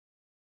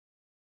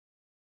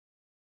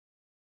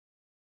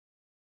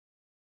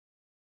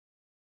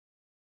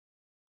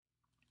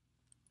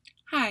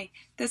Hi,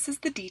 this is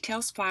the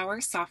Details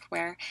Flower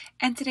software,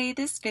 and today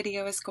this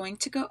video is going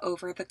to go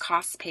over the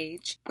cost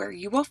page where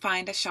you will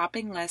find a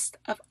shopping list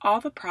of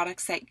all the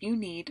products that you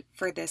need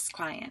for this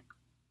client.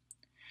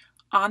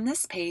 On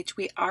this page,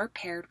 we are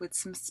paired with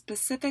some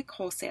specific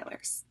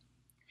wholesalers.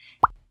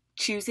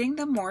 Choosing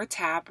the More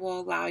tab will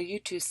allow you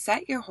to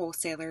set your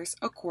wholesalers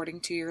according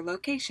to your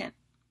location.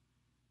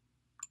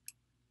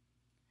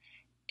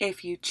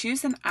 If you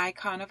choose an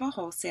icon of a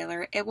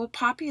wholesaler, it will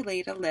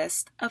populate a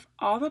list of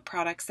all the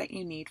products that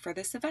you need for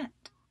this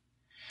event.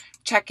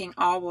 Checking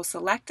all will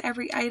select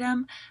every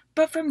item,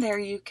 but from there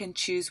you can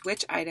choose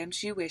which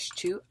items you wish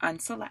to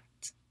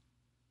unselect.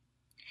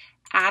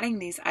 Adding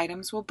these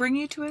items will bring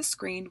you to a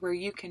screen where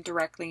you can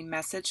directly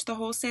message the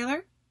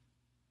wholesaler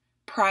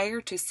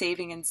prior to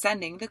saving and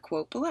sending the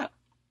quote below.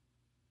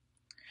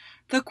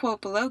 The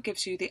quote below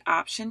gives you the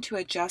option to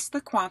adjust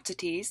the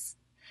quantities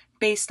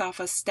based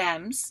off of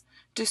stems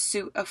to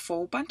suit a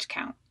full bunch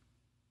count.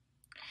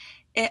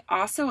 It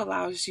also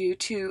allows you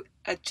to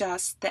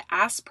adjust the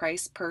ask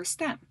price per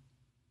stem.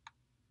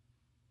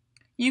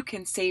 You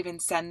can save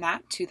and send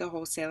that to the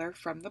wholesaler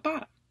from the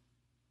bottom.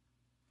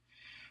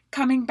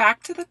 Coming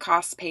back to the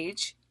cost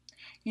page,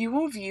 you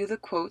will view the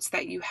quotes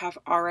that you have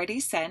already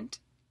sent.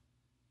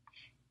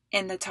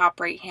 In the top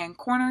right-hand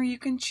corner, you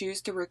can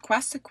choose to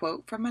request a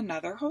quote from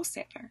another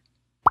wholesaler.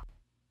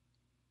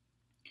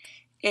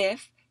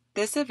 If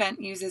this event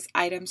uses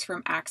items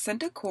from Accent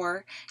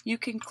Decor, you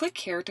can click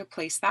here to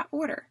place that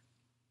order.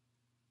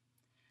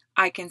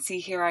 I can see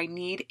here I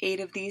need 8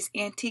 of these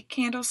antique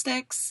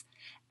candlesticks,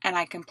 and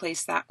I can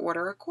place that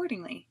order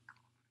accordingly.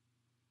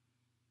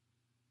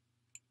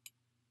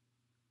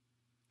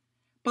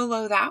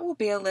 Below that will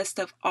be a list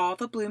of all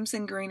the blooms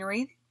and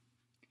greenery.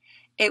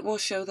 It will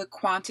show the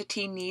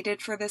quantity needed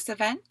for this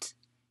event,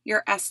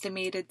 your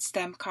estimated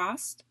stem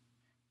cost,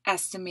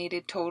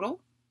 estimated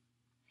total.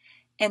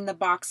 In the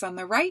box on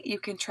the right, you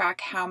can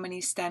track how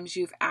many stems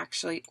you've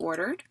actually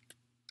ordered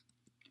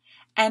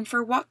and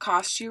for what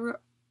cost you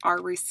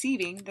are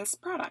receiving this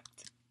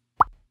product.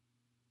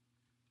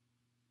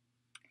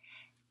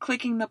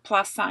 Clicking the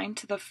plus sign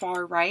to the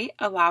far right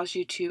allows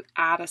you to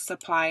add a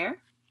supplier.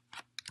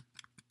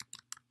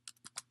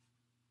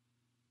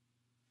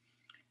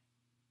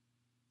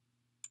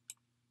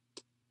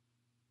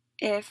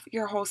 If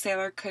your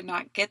wholesaler could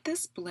not get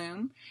this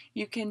bloom,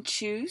 you can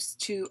choose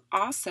to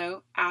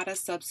also add a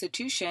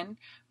substitution,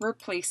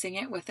 replacing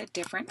it with a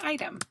different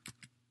item.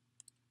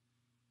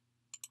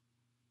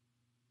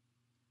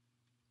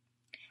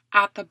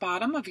 At the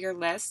bottom of your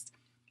list,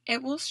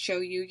 it will show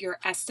you your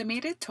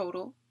estimated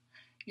total,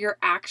 your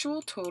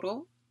actual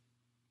total,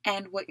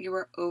 and what you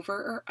were over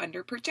or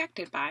under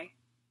projected by.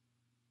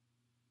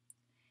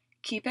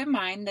 Keep in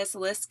mind this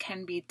list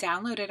can be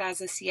downloaded as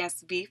a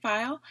CSV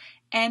file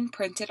and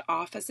printed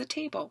off as a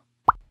table.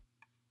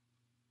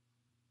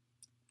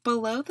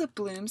 Below the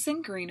blooms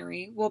and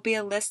greenery will be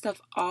a list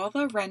of all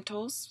the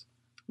rentals,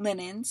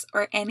 linens,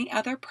 or any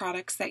other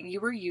products that you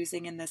were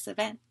using in this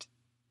event.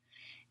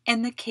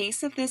 In the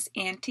case of this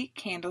antique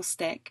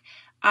candlestick,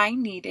 I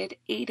needed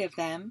 8 of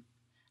them.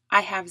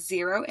 I have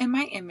 0 in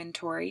my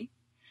inventory.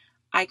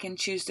 I can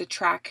choose to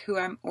track who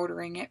I'm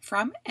ordering it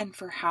from and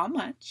for how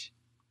much.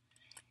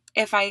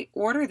 If I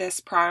order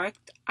this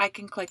product, I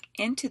can click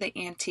into the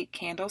antique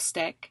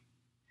candlestick,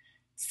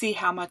 see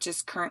how much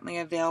is currently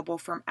available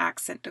from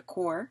Accent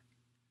Decor,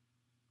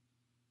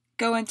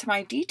 go into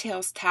my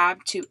Details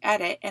tab to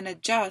edit and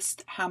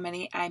adjust how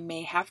many I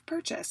may have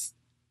purchased.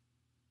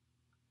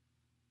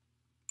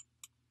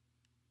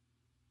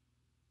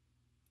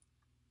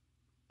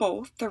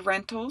 Both the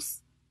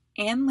rentals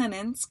and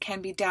linens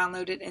can be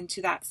downloaded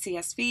into that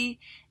CSV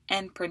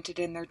and printed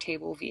in their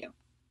table view.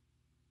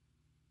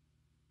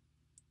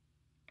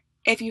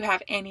 If you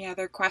have any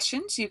other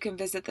questions, you can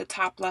visit the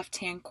top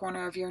left-hand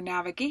corner of your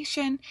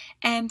navigation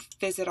and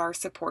visit our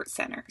support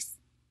centers.